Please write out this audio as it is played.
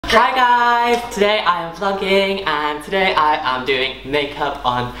Hi guys! Today I am vlogging and today I am doing makeup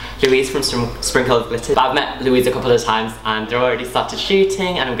on Louise from Sprinkle of Glitter. I've met Louise a couple of times and they're already started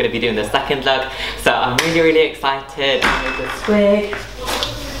shooting and I'm going to be doing the second look. So I'm really excited. With this wig.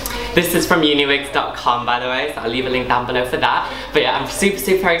 This is from uniwigs.com by the way, so I'll leave a link down below for that. But yeah, I'm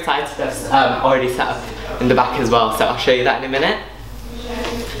super excited. That's already set up in the back as well, so I'll show you that in a minute.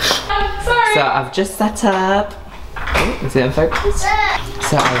 Sorry. So I've just set up. Oh, is it in focus?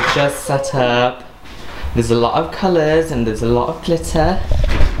 So I've just set up. There's a lot of colours and there's a lot of glitter.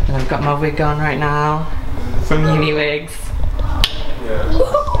 And I've got my wig on right now from Uniwigs.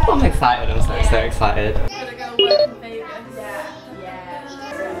 Yeah. I'm excited, I'm so excited. I'm gonna go work in Vegas.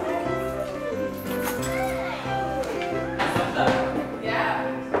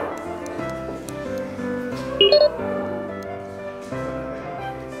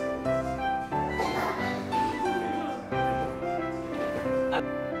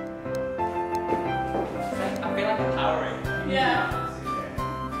 I feel like I'm powering. Yeah.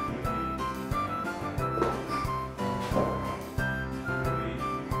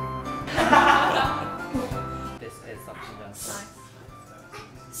 This is something else.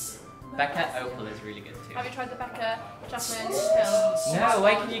 Becca Opal is really good too. Have you tried the Becca Jasmine Hill? No,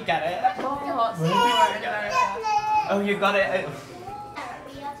 where can you get it? Oh, it's somewhere in America. Oh, you got it.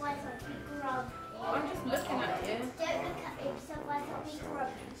 I'm just looking at you. Don't look at me, so why don't we rub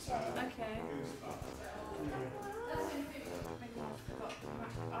each other? Okay.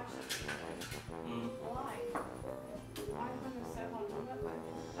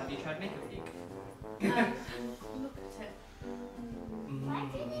 Have you tried Makeup Geek? Look at it. Why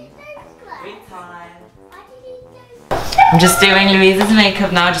did you do that? Wait time. Why did you do that? I'm just doing Louise's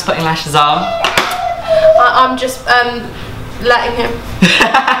makeup now, just putting lashes on. I'm just letting him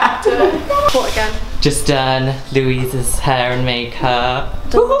do it. What again? Just done Louise's hair and makeup.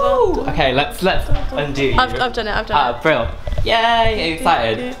 Woohoo! Okay, let's undo you. I've done it. I've done it. Brill. Yay! Are you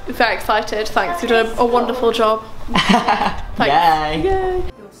excited? Very excited. Thanks. You've done a wonderful job. Thanks. Yay! Yay.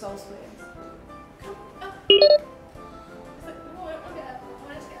 Your soul sweet.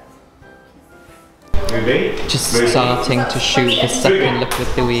 Just starting to shoot the second look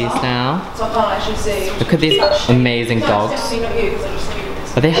with Louise now. So I can't actually see. Look at these amazing dogs.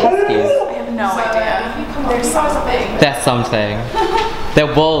 Are they huskies? I have no idea. There's something. They're something.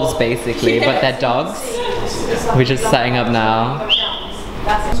 They're wolves basically, but they're dogs. We're just setting up now.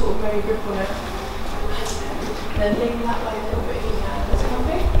 That's sort of very good for it. Then lean that way a little bit. Is it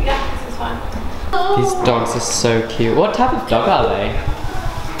comfy? Yeah, this is fine. These dogs are so cute. What type of dog are they?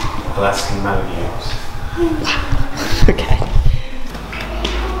 Alaskan Malamutes. Okay.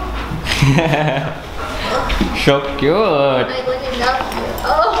 So cute.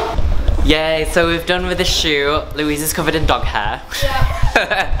 Oh. Yay, so we've done with the shoot. Louise is covered in dog hair.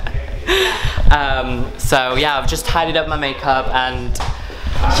 Yeah. So yeah, I've just tidied up my makeup and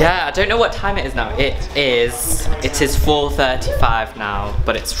yeah, I don't know what time it is now. It is 4:35 now,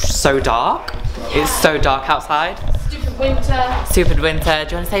 but it's so dark. It's so dark outside. Stupid winter. Stupid winter.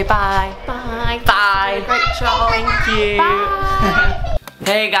 Do you want to say bye? Bye. Bye. Great job. Thank you. Bye.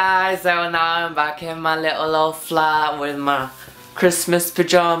 Hey guys, so now I'm back in my little old flat with my Christmas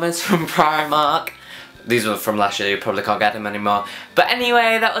pajamas from Primark. These were from last year, you probably can't get them anymore. But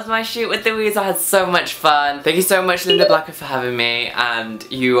anyway, that was my shoot with Louise. I had so much fun. Thank you so much, Linda Blacker, for having me. And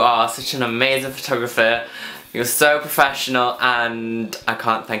you are such an amazing photographer. You're so professional and I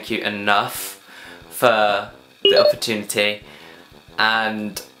can't thank you enough for the opportunity.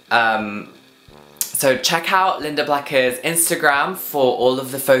 And so check out Linda Blacker's Instagram for all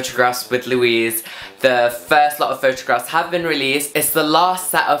of the photographs with Louise. The first lot of photographs have been released. It's the last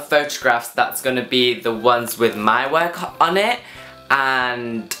set of photographs that's going to be the ones with my work on it.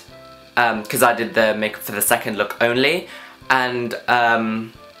 And because I did the makeup for the second look only. And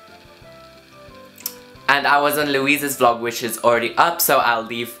I was on Louise's vlog, which is already up, so I'll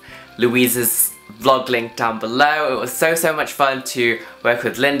leave Louise's vlog link down below. It was so much fun to work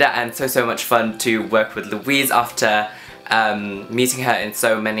with Linda and so much fun to work with Louise after meeting her in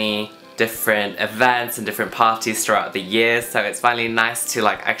so many different events and different parties throughout the years. So it's finally nice to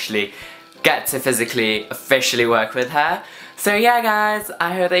like actually get to physically officially work with her. So yeah guys,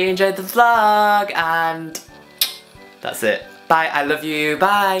 I hope that you enjoyed the vlog and that's it. Bye, I love you,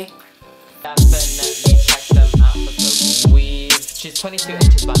 bye. Definitely check them out for Louise. She's 22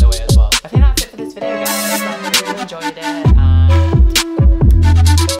 inches by the way as well. I think that's it for this video guys. I really enjoyed it.